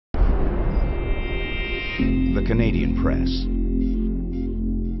The Canadian Press.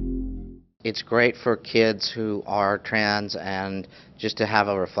 It's great for kids who are trans, and just to have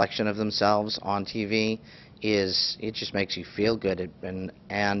a reflection of themselves on TV it just makes you feel good.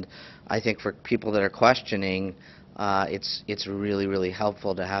 And I think for people that are questioning, it's really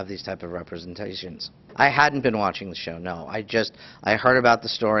helpful to have these type of representations. I hadn't been watching the show, no. I heard about the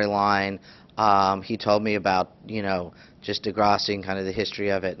storyline. He told me about, just Degrassi and kind of the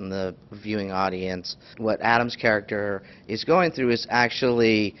history of it and the viewing audience. What Adam's character is going through is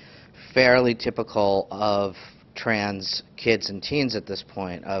actually fairly typical of trans kids and teens at this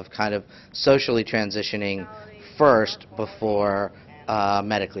point, of kind of socially transitioning first before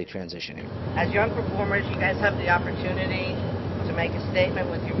medically transitioning. As young performers, you guys have the opportunity to make a statement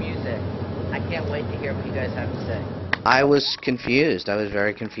with your music. I can't wait to hear what you guys have to say. I was confused. I was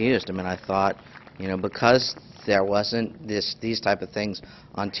very confused. I mean, I thought, because there wasn't these type of things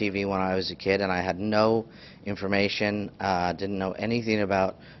on TV when I was a kid, and I had no information, didn't know anything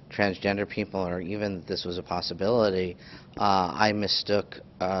about transgender people or even that this was a possibility, I mistook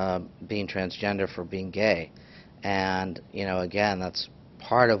being transgender for being gay. And, again, that's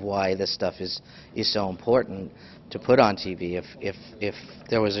part of why this stuff is so important to put on TV. If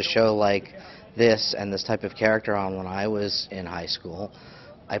there was a show like this and this type of character on when I was in high school,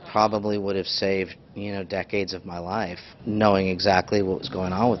 I probably would have saved, decades of my life knowing exactly what was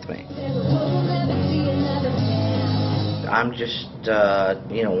going on with me. I'm just,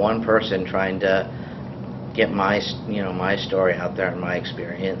 one person trying to get my story out there and my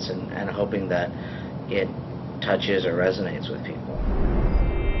experience, and hoping that it touches or resonates with people.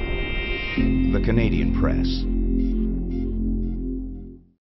 The Canadian Press.